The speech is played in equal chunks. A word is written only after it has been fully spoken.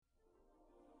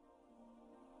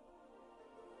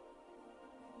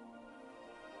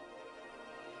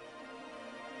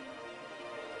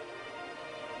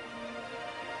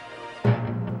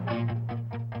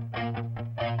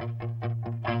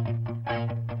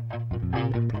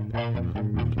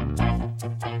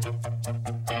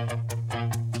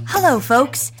Hello,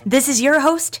 folks. This is your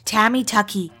host, Tammy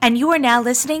Tuckey, and you are now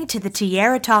listening to the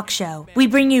Tierra Talk Show. We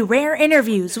bring you rare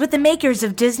interviews with the makers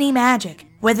of Disney Magic.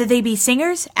 Whether they be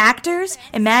singers, actors,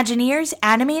 Imagineers,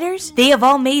 animators, they have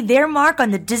all made their mark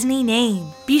on the Disney name.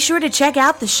 Be sure to check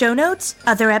out the show notes,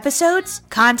 other episodes,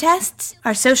 contests,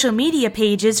 our social media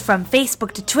pages from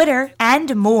Facebook to Twitter,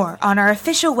 and more on our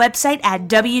official website at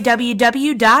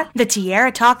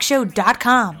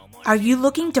www.thetierratalkshow.com. Are you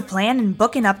looking to plan and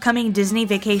book an upcoming Disney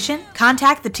vacation?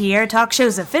 Contact the Tierra Talk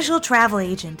Show's official travel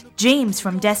agent, James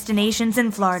from Destinations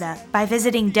in Florida, by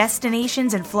visiting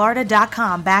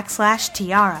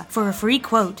destinationsinflorida.com/tiara for a free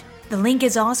quote. The link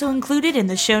is also included in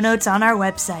the show notes on our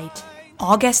website.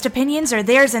 All guest opinions are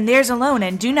theirs and theirs alone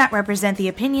and do not represent the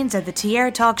opinions of the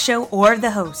Tierra Talk Show or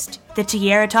the host. The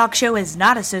Tierra Talk Show is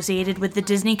not associated with the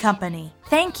Disney Company.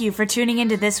 Thank you for tuning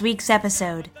into this week's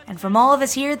episode. And from all of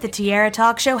us here at the Tierra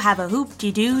Talk Show, have a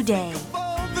hoop-de-doo day.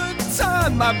 All the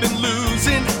time I've been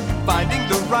losing, finding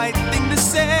the right thing to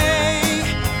say.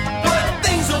 But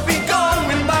things will be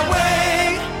going my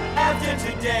way after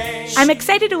today. I'm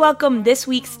excited to welcome this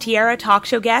week's Tierra Talk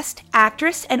Show guest,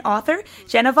 actress and author,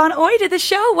 Jenna Von Oy, to the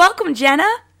show. Welcome, Jenna.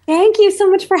 Thank you so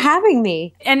much for having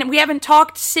me. And we haven't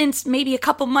talked since maybe a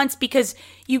couple months because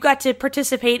you got to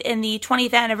participate in the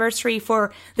 20th anniversary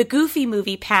for the Goofy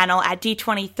movie panel at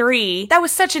D23. That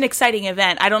was such an exciting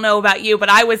event. I don't know about you, but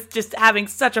I was just having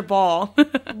such a ball.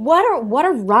 What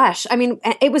a rush. I mean,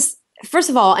 it was, first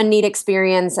of all, a neat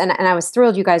experience, and I was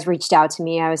thrilled you guys reached out to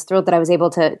me. I was thrilled that I was able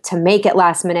to make it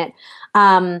last minute.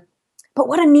 But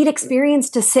what a neat experience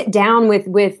to sit down with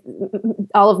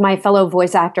all of my fellow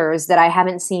voice actors that I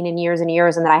haven't seen in years and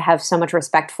years and that I have so much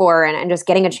respect for, and just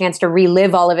getting a chance to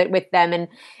relive all of it with them. And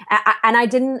I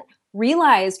didn't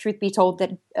realize, truth be told,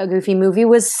 that a Goofy movie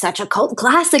was such a cult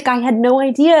classic. I had no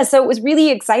idea. So it was really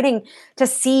exciting to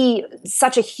see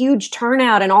such a huge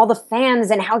turnout and all the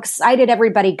fans and how excited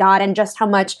everybody got and just how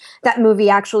much that movie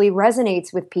actually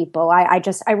resonates with people. I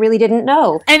really didn't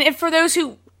know. And if for those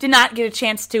who did not get a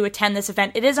chance to attend this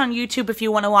event, it is on YouTube if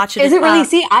you want to watch it. Is it really?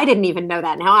 See, I didn't even know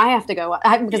that. Now I have to go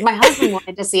because my husband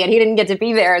wanted to see it. He didn't get to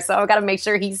be there, so I've got to make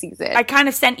sure he sees it. I kind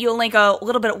of sent you a link a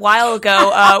little bit while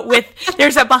ago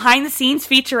there's a behind the scenes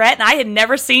featurette, and I had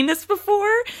never seen this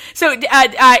before. So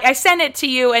I sent it to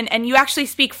you, and you actually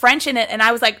speak French in it, and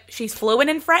I was like, she's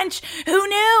fluent in French? Who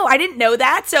knew? I didn't know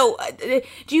that. So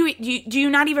do you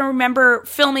not even remember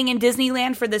filming in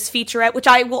Disneyland for this featurette, which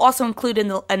I will also include in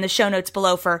the show notes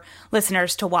below for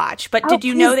listeners to watch. But did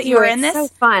you know that you were in this? It's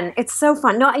so fun. It's so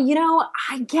fun. No,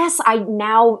 I guess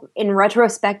now, in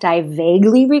retrospect, I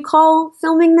vaguely recall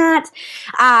filming that.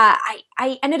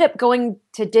 I ended up going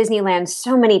to Disneyland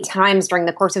so many times during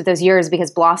the course of those years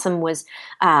because Blossom was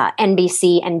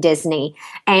NBC and Disney,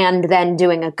 and then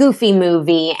doing a Goofy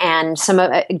movie and some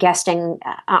guesting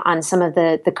on some of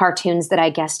the cartoons that I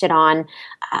guested on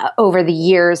over the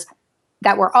years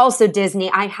that were also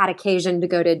Disney. I had occasion to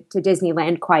go to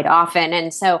Disneyland quite often.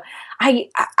 And so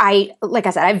I like I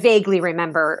said, I vaguely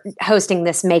remember hosting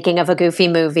this making of a Goofy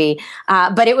movie.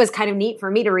 But it was kind of neat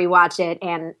for me to rewatch it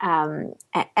and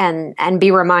be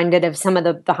reminded of some of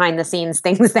the behind the scenes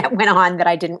things that went on that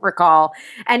I didn't recall.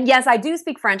 And yes, I do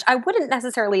speak French. I wouldn't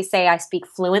necessarily say I speak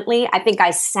fluently. I think I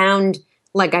sound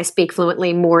like I speak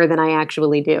fluently more than I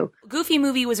actually do. Goofy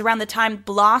movie was around the time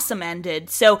Blossom ended.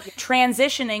 So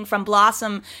transitioning from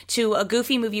Blossom to a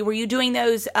Goofy movie, were you doing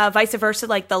those vice versa,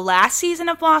 like the last season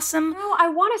of Blossom? No, I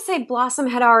want to say Blossom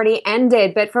had already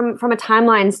ended, but from a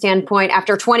timeline standpoint,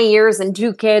 after 20 years and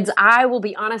 2 kids, I will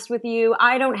be honest with you,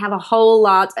 I don't have a whole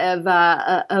lot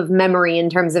of memory in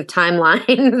terms of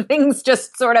timeline. Things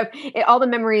just all the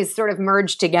memories sort of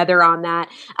merged together on that,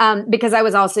 because I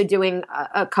was also doing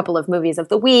a couple of movies of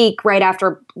the week right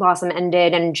after Blossom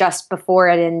ended and just before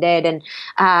it ended, and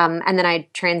then I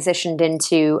transitioned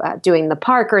into doing the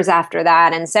Parkers after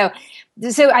that, and so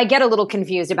I get a little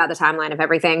confused about the timeline of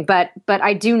everything, but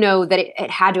I do know that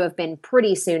it had to have been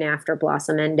pretty soon after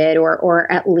Blossom ended,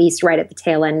 or at least right at the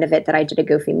tail end of it, that I did a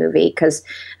Goofy movie, because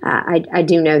I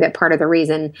do know that part of the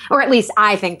reason, or at least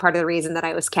I think part of the reason that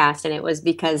I was cast in it was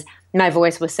because my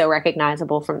voice was so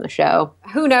recognizable from the show.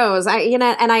 Who knows? And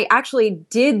I actually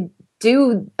did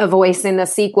do a voice in the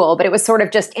sequel, but it was sort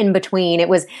of just in between. It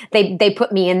was they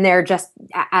put me in there just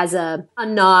as a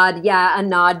nod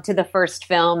to the first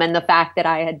film and the fact that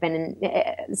I had been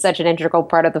such an integral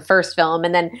part of the first film,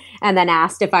 and then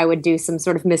asked if I would do some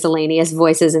sort of miscellaneous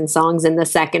voices and songs in the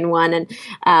second one, and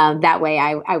that way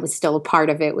I was still a part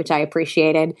of it, which I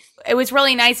appreciated. It was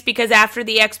really nice because after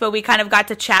the expo, we kind of got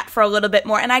to chat for a little bit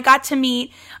more, and I got to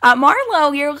meet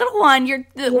Marlo, your little one,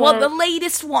 the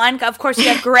latest one. Of course, you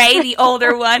have Gray, the the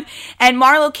older one. And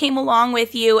Marlo came along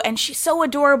with you, and she's so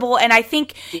adorable. And I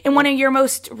think in one of your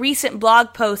most recent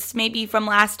blog posts, maybe from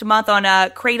last month on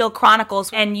Cradle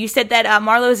Chronicles, and you said that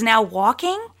Marlo is now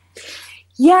walking?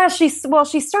 Yeah, she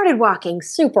started walking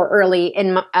super early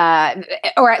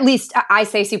or at least I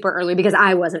say super early because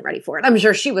I wasn't ready for it. I'm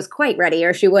sure she was quite ready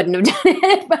or she wouldn't have done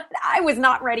it, but I was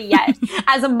not ready yet.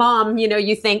 As a mom,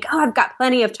 you think, oh, I've got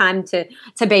plenty of time to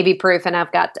baby proof, and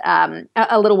I've got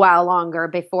a little while longer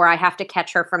before I have to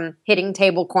catch her from hitting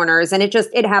table corners. And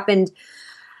it happened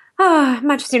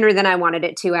much sooner than I wanted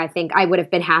it to. I think I would have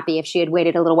been happy if she had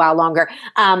waited a little while longer.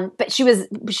 But she was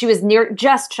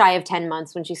just shy of 10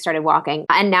 months when she started walking,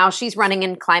 and now she's running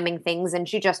and climbing things. And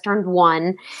she just turned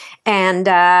 1, and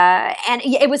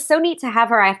it was so neat to have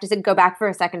her. I have to go back for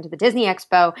a second to the Disney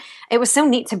Expo. It was so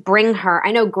neat to bring her.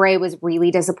 I know Gray was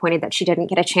really disappointed that she didn't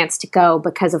get a chance to go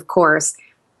because, of course,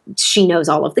 she knows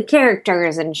all of the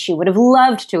characters, and she would have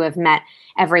loved to have met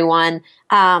everyone.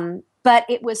 But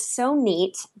it was so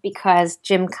neat because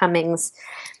Jim Cummings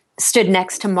stood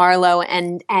next to Marlo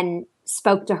and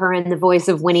spoke to her in the voice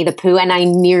of Winnie the Pooh, and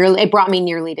it brought me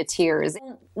nearly to tears.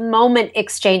 Moment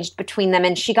exchanged between them,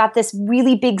 and she got this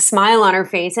really big smile on her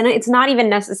face. And it's not even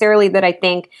necessarily that I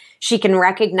think she can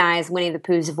recognize Winnie the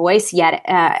Pooh's voice yet.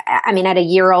 I mean, at a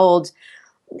year old,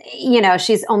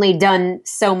 she's only done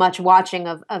so much watching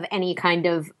of any kind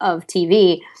of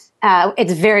TV.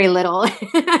 It's very little.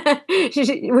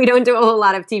 We don't do a whole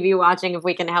lot of TV watching if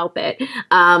we can help it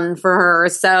for her.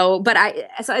 So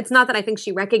it's not that I think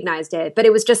she recognized it, but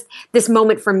it was just this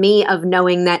moment for me of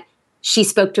knowing that she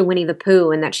spoke to Winnie the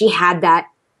Pooh and that she had that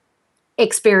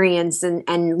experience.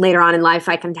 And later on in life,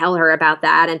 I can tell her about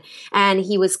that. And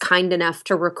he was kind enough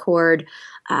to record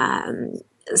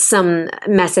some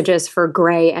messages for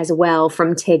Gray as well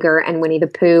from Tigger and Winnie the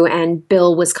Pooh. And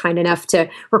Bill was kind enough to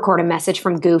record a message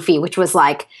from Goofy, which was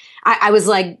like, I was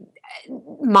like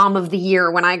Mom of the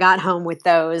Year when I got home with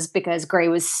those because Gray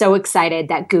was so excited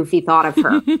that Goofy thought of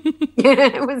her.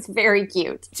 It was very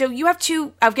cute. So you have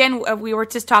two, again, we were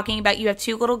just talking about, you have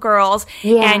 2 little girls,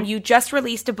 and you just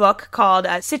released a book called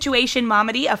Situation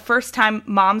Momedy, a first-time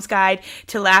mom's guide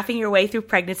to laughing your way through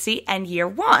pregnancy and year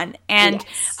 1. And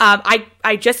yes.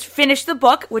 I just finished the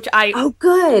book, which I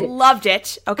loved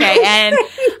it. Okay. And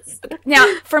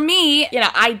now for me,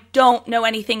 I don't know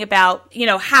anything about,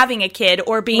 having a kid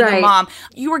or being a mom.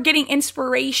 You were getting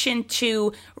inspiration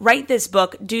to write this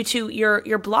book due to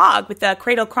your blog with the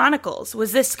Cradle Chronicles.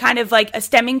 Was this kind of like a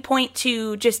stemming point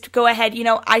to just go ahead,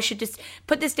 I should just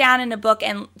put this down in a book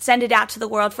and send it out to the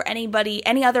world for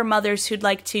any other mothers who'd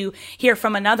like to hear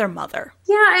from another mother?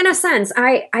 Yeah, in a sense.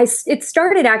 It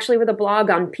started actually with a blog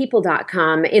on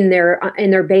people.com in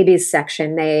their babies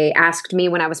section. They asked me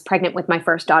when I was pregnant with my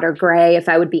first daughter, Gray, if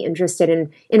I would be interested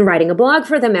in writing a blog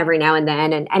for them every now and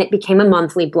then. And it became a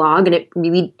monthly blog, and it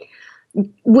really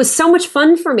was so much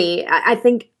fun for me. I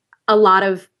think a lot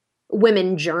of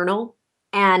women journal,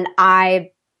 and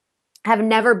I have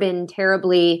never been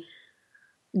terribly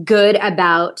good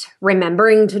about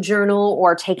remembering to journal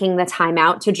or taking the time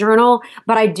out to journal,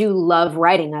 but I do love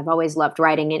writing. I've always loved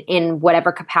writing in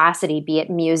whatever capacity, be it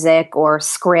music or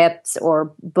scripts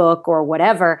or book or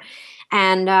whatever.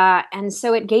 And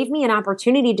so it gave me an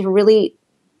opportunity to really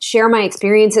share my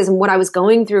experiences and what I was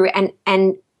going through,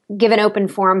 and give an open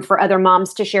forum for other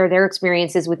moms to share their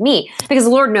experiences with me. Because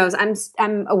Lord knows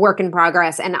I'm a work in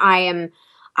progress, and I'm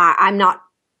not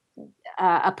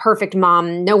a perfect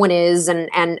mom. No one is, and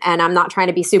I'm not trying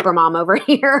to be super mom over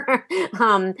here.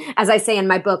 As I say in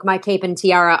my book, my cape and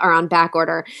tiara are on back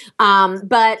order.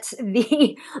 But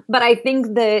I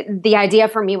think the idea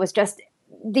for me was just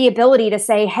the ability to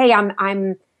say, hey,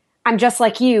 I'm just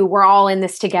like you. We're all in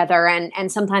this together, and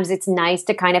sometimes it's nice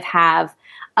to kind of have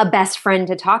a best friend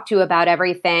to talk to about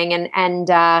everything,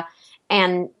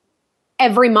 and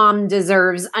every mom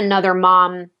deserves another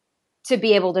mom to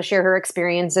be able to share her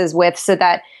experiences with, so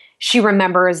that she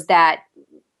remembers that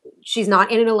she's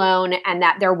not in it alone, and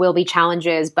that there will be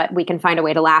challenges, but we can find a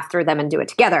way to laugh through them and do it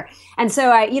together. And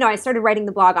so I started writing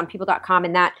the blog on people.com,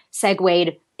 and that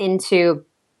segued into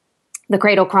the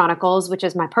Cradle Chronicles, which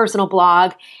is my personal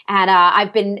blog. And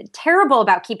I've been terrible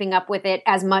about keeping up with it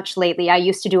as much lately. I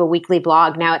used to do a weekly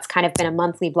blog. Now it's kind of been a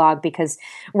monthly blog because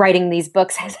writing these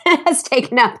books has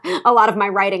taken up a lot of my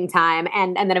writing time.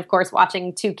 And then, of course,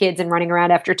 watching 2 kids and running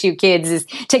around after 2 kids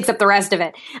takes up the rest of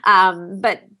it.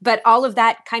 But all of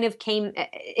that kind of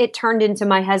it turned into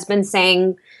my husband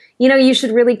saying, you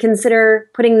should really consider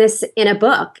putting this in a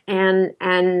book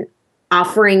and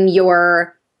offering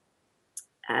your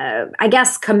I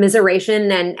guess commiseration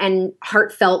and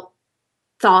heartfelt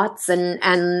thoughts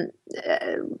and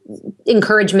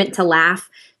encouragement to laugh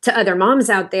to other moms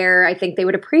out there, I think they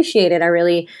would appreciate it.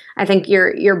 I think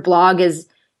your blog is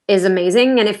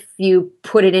amazing. And if you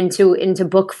put it into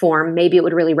book form, maybe it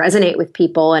would really resonate with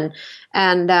people. And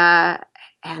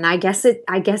I guess it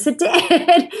did.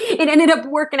 It ended up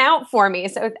working out for me.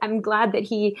 So I'm glad that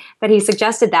he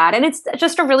suggested that. And it's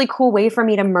just a really cool way for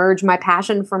me to merge my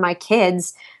passion for my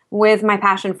kids with my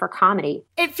passion for comedy.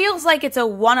 It feels like it's a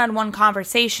one-on-one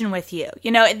conversation with you. You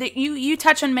know, you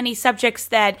touch on many subjects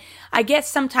that I guess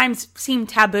sometimes seem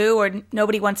taboo or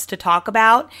nobody wants to talk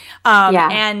about.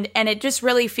 And it just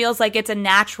really feels like it's a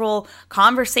natural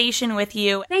conversation with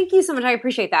you. Thank you so much. I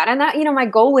appreciate that. And that, my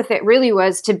goal with it really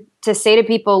was to say to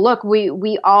people, look,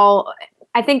 we all,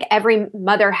 I think every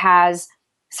mother has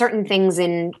certain things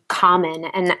in common.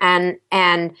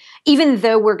 And even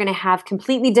though we're going to have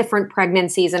completely different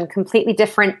pregnancies and completely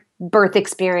different birth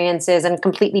experiences and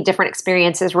completely different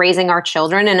experiences raising our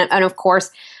children. And of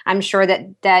course, I'm sure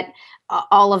that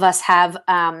all of us have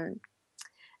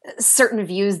certain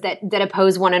views that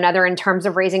oppose one another in terms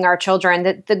of raising our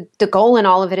children. The goal in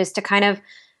all of it is to kind of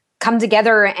come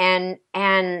together and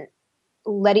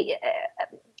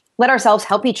let ourselves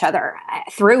help each other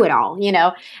through it all,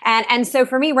 And so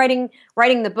for me, writing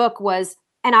the book was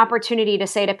an opportunity to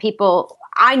say to people,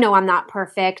 I know I'm not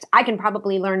perfect. I can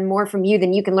probably learn more from you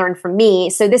than you can learn from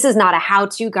me. So this is not a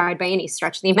how-to guide by any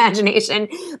stretch of the imagination,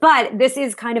 but this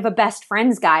is kind of a best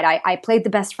friend's guide. I played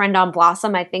the best friend on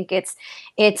Blossom. I think it's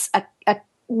a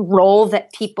role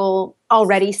that people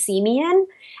already see me in.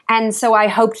 And so I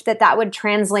hoped that would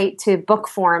translate to book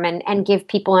form and give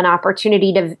people an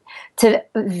opportunity to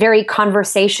very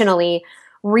conversationally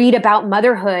read about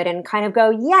motherhood and kind of go,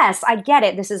 yes, I get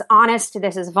it. This is honest.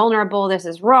 This is vulnerable. This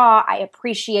is raw. I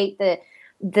appreciate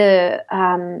the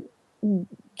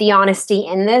honesty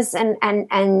in this,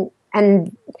 and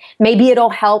maybe it'll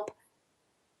help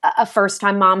a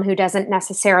first-time mom who doesn't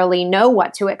necessarily know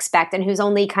what to expect and who's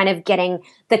only kind of getting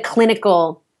the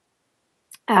clinical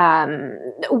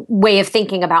way of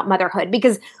thinking about motherhood.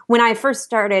 Because when I first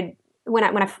started, when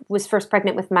I was first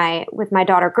pregnant with my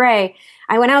daughter Gray,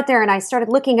 I went out there and I started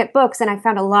looking at books, and I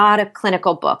found a lot of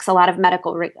clinical books, a lot of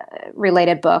medical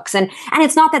related books, and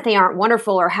it's not that they aren't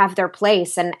wonderful or have their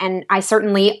place, and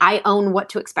I own What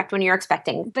to Expect When You're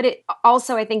Expecting, but it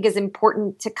also I think is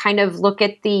important to kind of look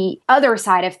at the other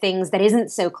side of things that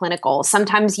isn't so clinical.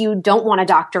 Sometimes you don't want a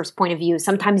doctor's point of view.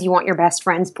 Sometimes you want your best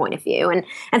friend's point of view, and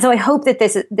so I hope that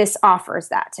this offers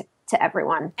that to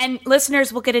everyone. And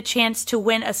listeners will get a chance to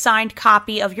win a signed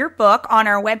copy of your book on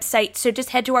our website. So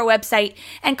just head to our website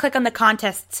and click on the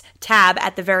contests tab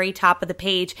at the very top of the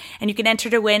page, and you can enter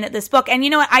to win this book. And you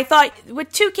know what? I thought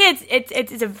with 2 kids,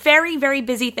 it's a very, very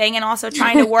busy thing, and also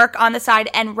trying to work on the side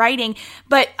and writing.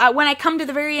 But when I come to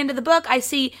the very end of the book, I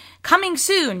see coming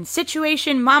soon,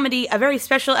 Situation Momedy, a very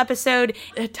special episode,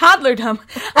 Toddlerdom.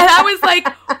 And I was like,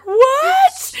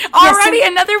 what? Already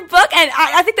yes, another book? And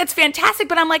I think that's fantastic.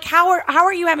 But I'm like, how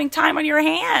are you having time on your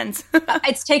hands?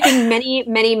 It's taking many,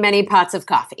 many, many pots of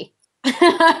coffee.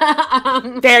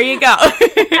 There you go.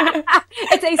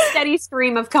 It's a steady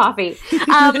stream of coffee.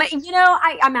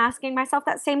 I'm asking myself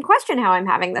that same question, how I'm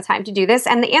having the time to do this.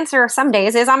 And the answer some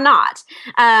days is I'm not.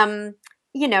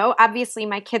 Obviously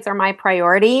my kids are my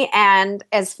priority, and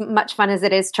as much fun as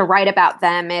it is to write about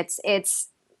them, it's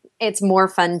more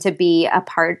fun to be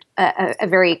a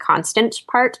very constant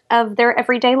part of their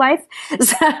everyday life.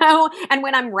 So, and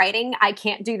when I'm writing, I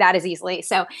can't do that as easily.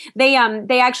 So they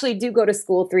actually do go to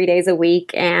school 3 days a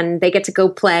week, and they get to go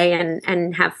play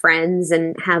and have friends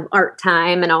and have art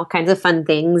time and all kinds of fun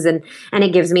things. And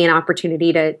it gives me an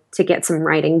opportunity to get some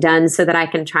writing done so that I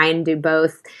can try and do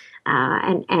both.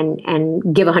 And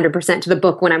give 100% to the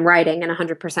book when I'm writing and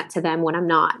 100% to them when I'm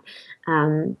not.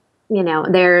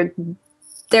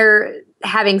 They're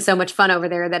having so much fun over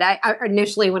there that I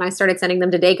initially, when I started sending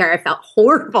them to daycare, I felt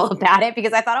horrible about it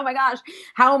because I thought, oh my gosh,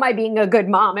 how am I being a good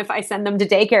mom if I send them to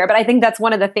daycare? But I think that's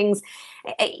one of the things,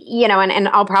 and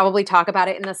I'll probably talk about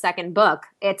it in the second book.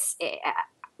 It's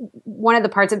one of the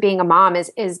parts of being a mom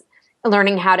is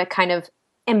learning how to kind of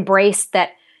embrace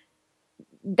that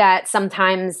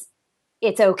sometimes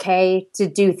it's okay to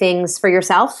do things for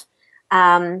yourself.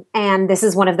 And this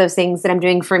is one of those things that I'm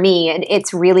doing for me. And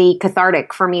it's really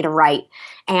cathartic for me to write.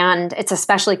 And it's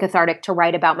especially cathartic to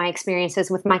write about my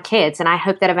experiences with my kids. And I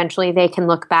hope that eventually they can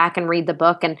look back and read the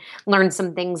book and learn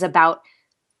some things about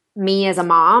me as a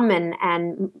mom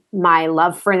and my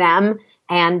love for them.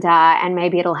 And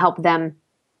maybe it'll help them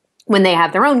when they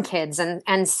have their own kids.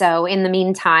 And so in the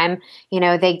meantime,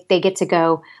 they get to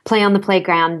go play on the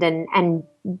playground and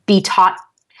be taught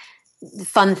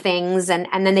fun things, and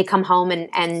then they come home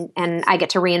and I get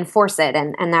to reinforce it.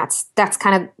 And that's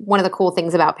kind of one of the cool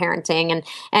things about parenting.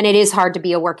 And it is hard to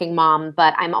be a working mom,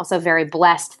 but I'm also very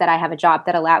blessed that I have a job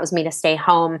that allows me to stay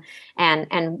home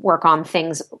and work on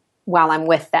things while I'm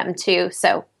with them too.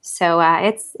 So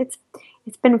it's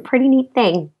been a pretty neat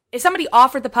thing. If somebody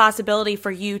offered the possibility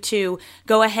for you to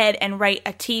go ahead and write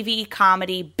a TV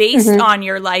comedy based on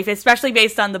your life, especially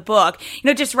based on the book,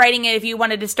 just writing it, if you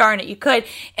wanted to star in it, you could.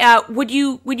 Would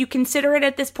you consider it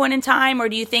at this point in time, or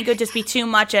do you think it would just be too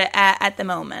much at the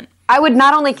moment? I would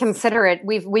not only consider it,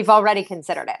 we've already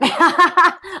considered it.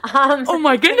 Oh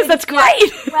my goodness, that's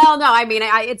great. Well, no, I mean,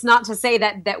 it's not to say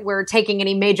that we're taking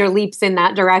any major leaps in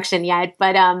that direction yet,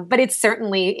 but it's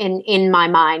certainly in my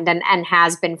mind and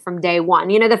has been from day one.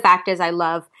 The fact is, I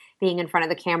love being in front of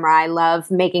the camera. I love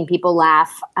making people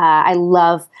laugh. I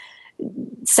love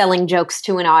selling jokes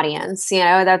to an audience.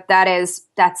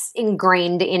 That's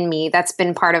ingrained in me. That's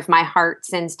been part of my heart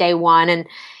since day one. And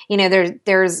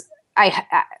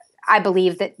I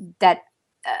believe that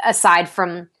aside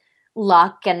from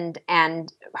luck and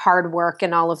hard work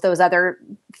and all of those other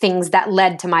things that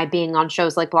led to my being on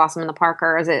shows like Blossom and the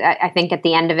Parkers, I think at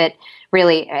the end of it,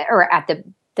 really, or at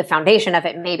the foundation of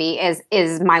it, maybe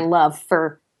is my love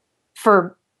for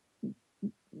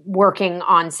working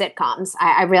on sitcoms.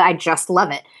 I just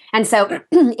love it. And so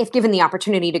if given the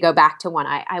opportunity to go back to one,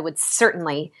 I would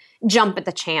certainly jump at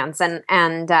the chance. And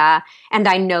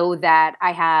I know that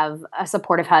I have a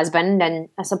supportive husband and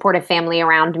a supportive family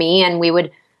around me, and we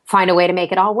would find a way to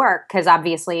make it all work, because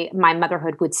obviously my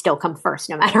motherhood would still come first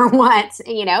no matter what.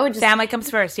 Family comes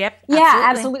first. Yep. Yeah,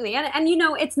 absolutely. And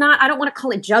it's not, I don't want to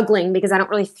call it juggling, because I don't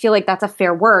really feel like that's a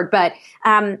fair word, but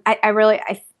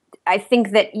I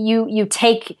think that you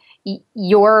take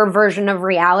your version of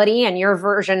reality and your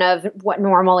version of what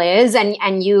normal is,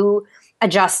 and you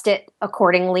adjust it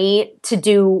accordingly to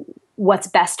do what's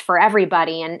best for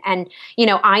everybody. And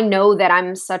I know that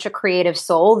I'm such a creative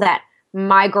soul that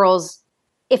my girls,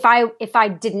 if I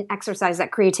didn't exercise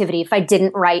that creativity, if I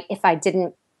didn't write, if I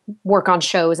didn't work on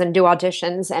shows and do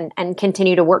auditions and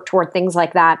continue to work toward things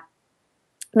like that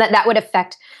would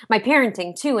affect my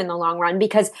parenting too in the long run,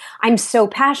 because I'm so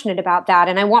passionate about that.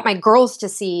 And I want my girls to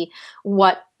see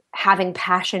what having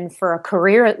passion for a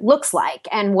career looks like,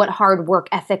 and what hard work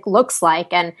ethic looks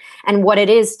like, and what it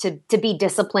is to be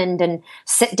disciplined and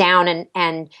sit down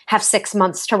and have 6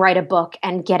 months to write a book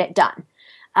and get it done.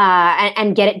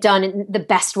 And get it done in the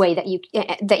best way that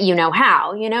you know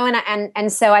how,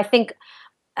 and so I think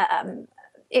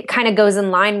it kind of goes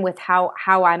in line with how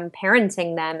I'm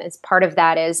parenting them. As part of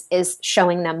that is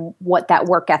showing them what that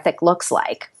work ethic looks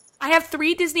like. I have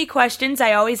 3 Disney questions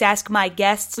I always ask my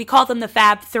guests. We call them the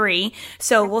Fab 3.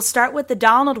 So we'll start with the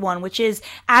Donald one, which is,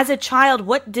 as a child,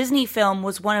 what Disney film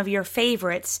was one of your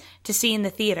favorites to see in the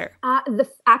theater?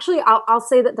 Actually, I'll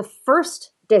say that the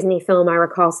first Disney film I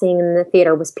recall seeing in the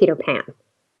theater was Peter Pan.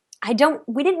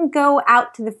 We didn't go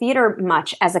out to the theater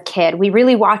much as a kid. We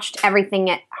really watched everything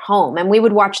at home, and we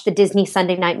would watch the Disney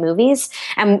Sunday night movies,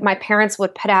 and my parents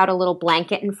would put out a little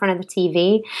blanket in front of the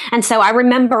TV. And so I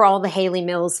remember all the Haley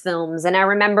Mills films, and I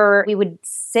remember we would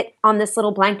sit on this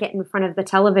little blanket in front of the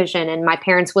television, and my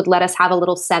parents would let us have a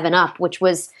little 7-Up, which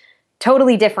was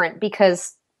totally different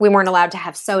because we weren't allowed to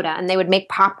have soda, and they would make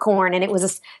popcorn, and it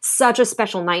was such a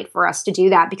special night for us to do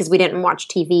that because we didn't watch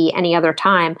TV any other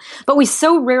time. But we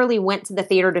so rarely went to the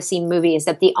theater to see movies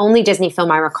that the only Disney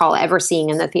film I recall ever seeing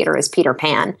in the theater is Peter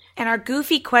Pan. And our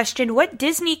Goofy question, what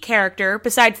Disney character,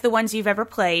 besides the ones you've ever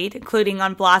played, including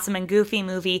on Blossom and Goofy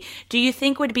movie, do you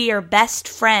think would be your best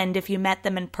friend if you met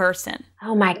them in person?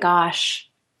 Oh my gosh.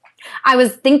 I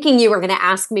was thinking you were going to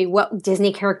ask me what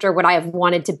Disney character would I have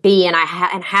wanted to be, and I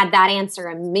had that answer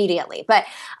immediately. But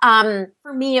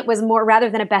for me, it was more, rather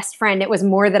than a best friend, it was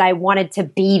more that I wanted to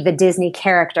be the Disney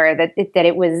character, that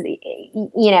it was,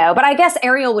 But I guess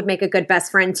Ariel would make a good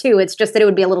best friend too. It's just that it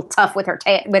would be a little tough with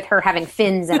her having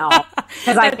fins and all,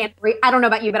 because I can't breathe. I don't know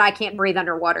about you, but I can't breathe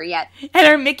underwater yet. And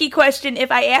our Mickey question: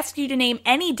 if I asked you to name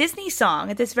any Disney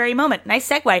song at this very moment, nice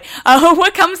segue,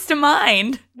 what comes to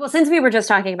mind? Well, since we were just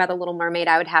talking about The Little Mermaid,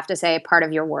 I would have to say Part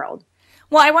of Your World.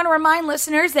 Well, I want to remind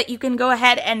listeners that you can go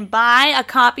ahead and buy a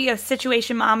copy of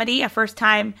Situation Momedy, a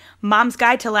first-time mom's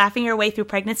guide to laughing your way through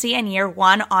pregnancy and year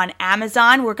 1 on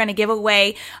Amazon. We're going to give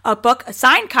away a book, a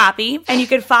signed copy, and you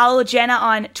can follow Jenna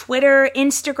on Twitter,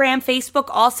 Instagram, Facebook.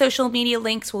 All social media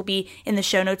links will be in the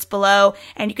show notes below,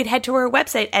 and you can head to her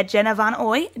website at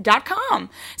jennavonoy.com.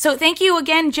 So thank you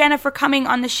again, Jenna, for coming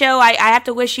on the show. I have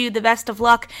to wish you the best of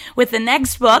luck with the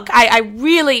next book. I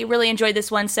really, really enjoyed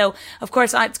this one, so of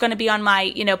course it's going to be on my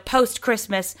my,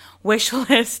 post-Christmas wish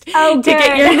list to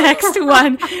get your next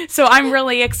one. So I'm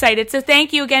really excited. So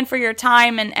thank you again for your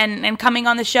time and coming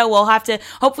on the show.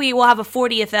 Hopefully we'll have a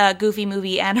 40th Goofy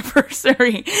Movie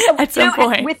anniversary at some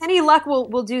point. With any luck,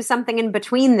 we'll do something in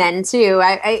between then too.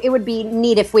 It would be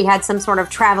neat if we had some sort of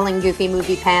traveling Goofy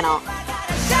Movie panel.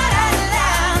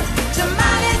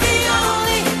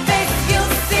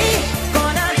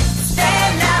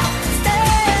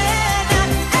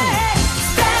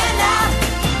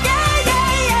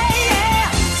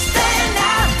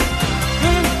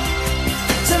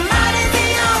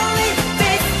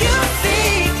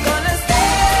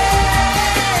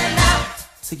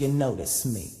 So you notice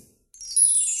me.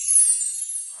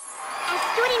 As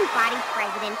student body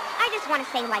president, I just want to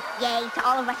say, yay to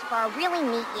all of us for a really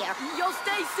neat year. Yo,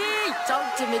 Stacy!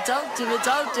 Talk to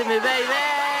me,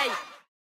 baby!